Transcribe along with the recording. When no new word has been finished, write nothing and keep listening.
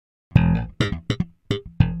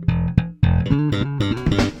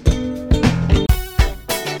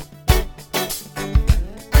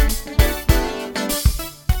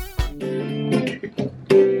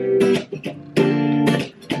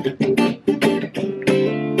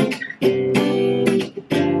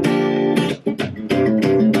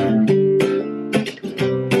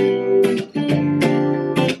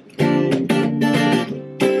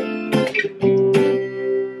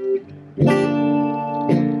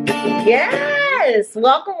Yes!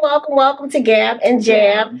 Welcome to Gab and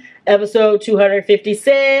Jam, episode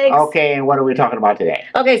 256. Okay, and what are we talking about today?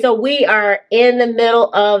 Okay, so we are in the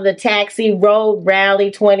middle of the Taxi Road Rally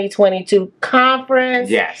 2022 conference.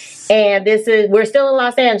 Yes. And we're still in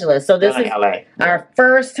Los Angeles. So this is LA. our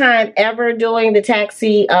first time ever doing the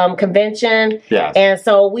Taxi convention. Yes. And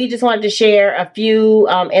so we just wanted to share a few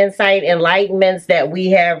insight, enlightenments that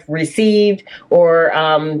we have received or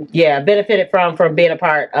benefited from being a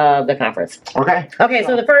part of the conference. Okay. Okay,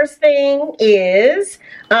 so the first thing is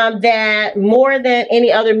that more than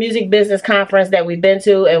any other music business conference that we've been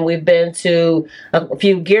to, and we've been to a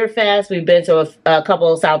few Gear Fest, we've been to a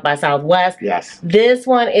couple of South by Southwest. Yes. This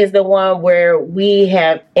one is the one where we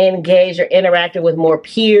have engaged or interacted with more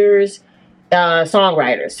peers,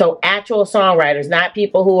 songwriters. So actual songwriters, not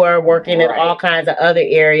people who are working in all kinds of other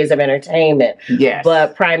areas of entertainment. Yes.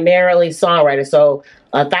 But primarily songwriters. So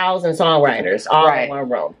 1,000 songwriters all in one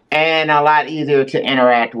room. And a lot easier to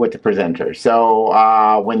interact with the presenters.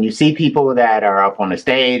 So when you see people that are up on the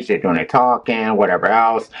stage, they're doing their talking, whatever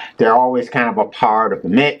else, they're always kind of a part of the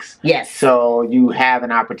mix. Yes. So you have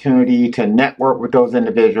an opportunity to network with those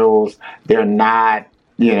individuals. They're not,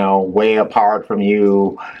 way apart from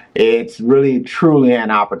you. It's really, truly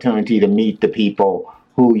an opportunity to meet the people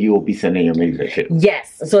who you will be sending your music to.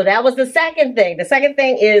 Yes. So that was the second thing. The second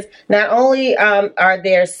thing is not only are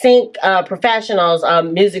there sync professionals,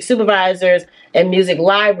 music supervisors, and music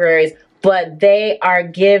libraries, but they are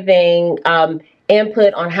giving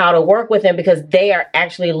input on how to work with them because they are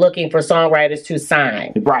actually looking for songwriters to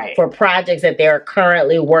sign for projects that they're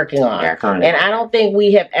currently working on. And I don't think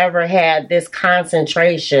we have ever had this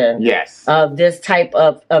concentration of this type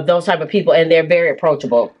of those type of people, and they're very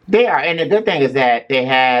approachable. They are, and the good thing is that they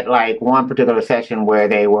had like one particular session where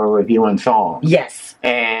they were reviewing songs. Yes.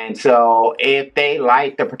 And so if they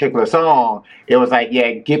liked a particular song, it was like,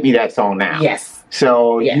 yeah, give me that song now. Yes.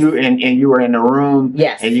 So you and you were in the room,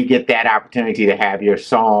 and you get that opportunity to have your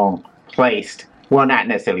song placed. Well, not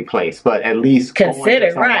necessarily placed, but at least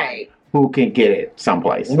considered, who can get it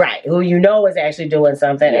someplace, who is actually doing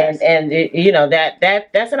something, and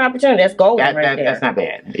that's an opportunity. That's golden there. That's not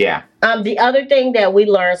bad. Yeah. The other thing that we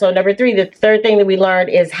learned, so number 3, the third thing that we learned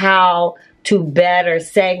is how to better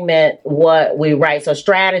segment what we write. So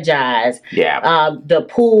strategize the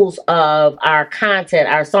pools of our content,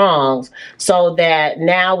 our songs, so that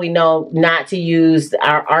now we know not to use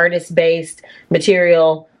our artist-based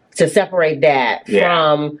material, to separate that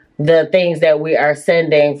from the things that we are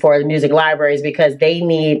sending for the music libraries, because they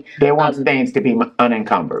want things to be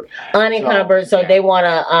unencumbered. So they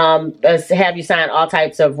want to have you sign all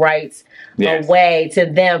types of rights away to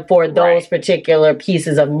them for those particular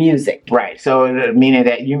pieces of music. Right. So meaning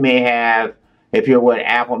that you may have, if you're with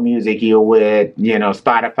Apple Music, you're with,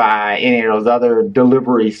 Spotify, any of those other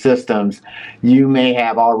delivery systems, you may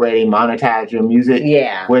have already monetized your music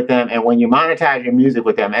with them. And when you monetize your music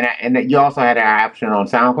with them, and you also had an option on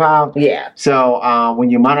SoundCloud. Yeah. So when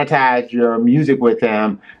you monetize your music with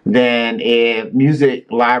them, then if music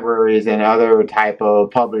libraries and other type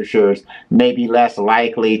of publishers may be less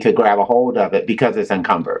likely to grab a hold of it because it's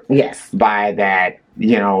encumbered by that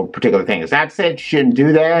particular thing. It's not said you shouldn't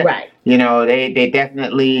do that. Right. They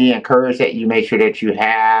definitely encourage that you make sure that you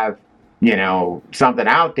have, something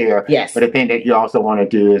out there. Yes. But the thing that you also want to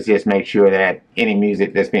do is just make sure that any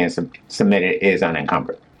music that's being submitted is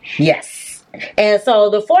unencumbered. Yes. And so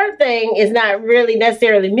the fourth thing is not really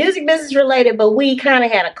necessarily music business related, but we kind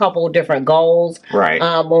of had a couple of different goals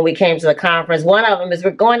when we came to the conference. One of them is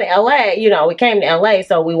we're going to LA. We came to LA,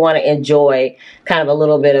 so we want to enjoy kind of a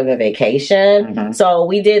little bit of a vacation. Mm-hmm. So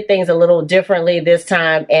we did things a little differently this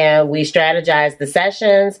time, and we strategized the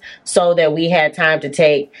sessions so that we had time to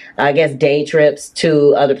take, day trips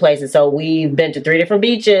to other places. So we've been to 3 different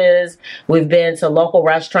beaches. We've been to local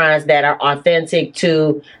restaurants that are authentic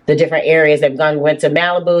to the different areas. We went to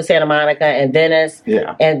Malibu, Santa Monica, and Venice.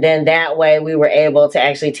 Yeah. And then that way we were able to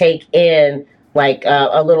actually take in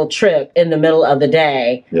a little trip in the middle of the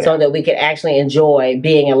day so that we could actually enjoy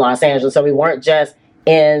being in Los Angeles. So we weren't just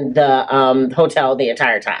in the hotel the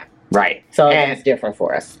entire time. Right. So that's different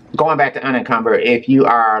for us. Going back to unencumbered, if you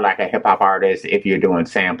are like a hip hop artist, if you're doing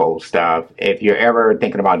sample stuff, if you're ever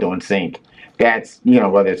thinking about doing sync, that's,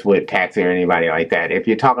 whether it's with Taxi or anybody like that, if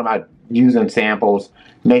you're talking about using samples,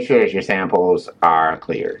 make sure that your samples are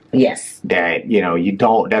clear. Yes. That, you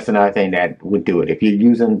don't, that's another thing that would do it. If you're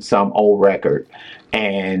using some old record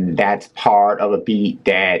and that's part of a beat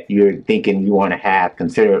that you're thinking you want to have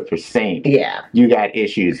considered for sync, you got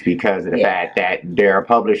issues because of the fact that there are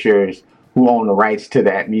publishers who own the rights to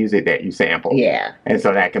that music that you sample. Yeah. And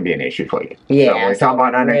so that can be an issue for you. Yeah. So when we're talking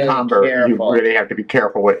about unencumbered, you really have to be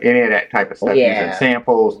careful with any of that type of stuff. Using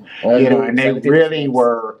samples, and they really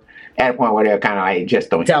were at a point where they're kind of like, just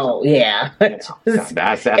don't. Yeah. And it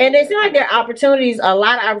seems like there are opportunities, a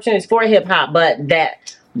lot of opportunities for hip hop, but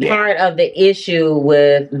that part of the issue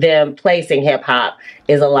with them placing hip hop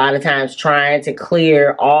is a lot of times trying to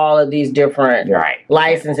clear all of these different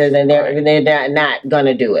licenses, and they're not going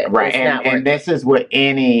to do it. Right, and this is with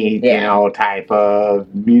any type of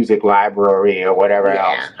music library or whatever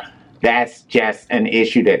else. That's just an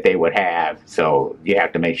issue that they would have. So you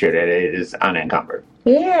have to make sure that it is unencumbered.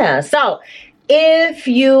 Yeah. So if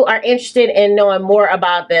you are interested in knowing more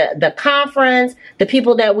about the conference, the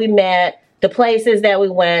people that we met, the places that we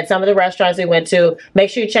went, some of the restaurants we went to, make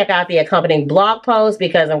sure you check out the accompanying blog post,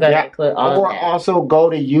 because I'm going to include all of that. Or also go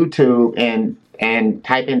to YouTube and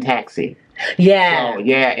type in taxi. Yeah. So,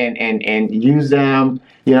 and use them,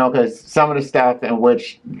 because some of the stuff in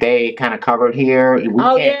which they kind of covered here, we can't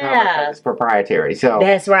cover because it's proprietary. So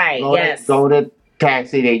that's right. Go to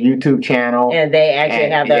Taxi, their YouTube channel, and they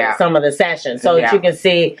actually have some of the sessions, so that you can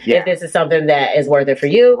see if this is something that is worth it for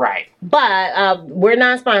you. Right. But we're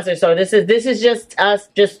not sponsored, so this is just us,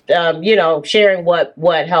 sharing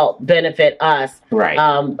what helped benefit us,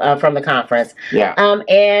 from the conference. Yeah.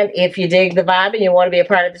 And if you dig the vibe and you want to be a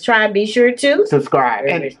part of the tribe, be sure to subscribe.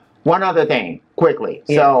 And one other thing, quickly.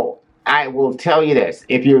 Yeah. So I will tell you this: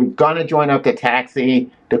 if you're gonna join up to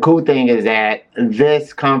Taxi, the cool thing is that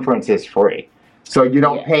this conference is free. So you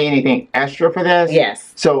don't pay anything extra for this.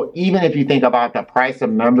 Yes. So even if you think about the price of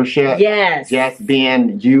membership, just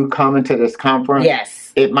being you coming to this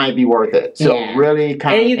conference, it might be worth it. So really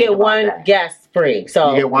kind of, and you get one guest free. So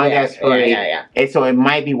you get one guest free. And so it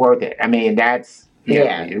might be worth it. I mean, that's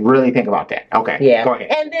really think about that. Okay. Yeah. Go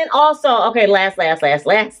ahead. And then also, last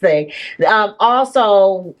thing.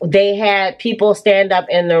 Also, they had people stand up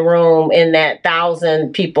in the room, in that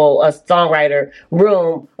 1,000 people, a songwriter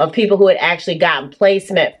room of people who had actually gotten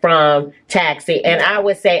placement from Taxi. And I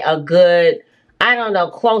would say a good,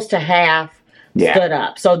 close to half stood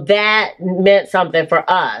up. So that meant something for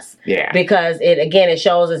us. Yeah. Because it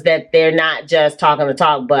shows us that they're not just talking the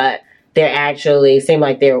talk, but they actually seem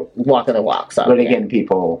like they're walking the walk. So, but again,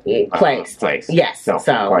 people place. Yes. So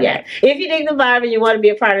if you dig the vibe and you want to be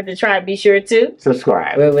a part of the tribe, be sure to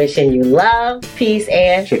subscribe. We're wishing you love, peace,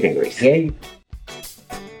 and chicken grease. Yeah.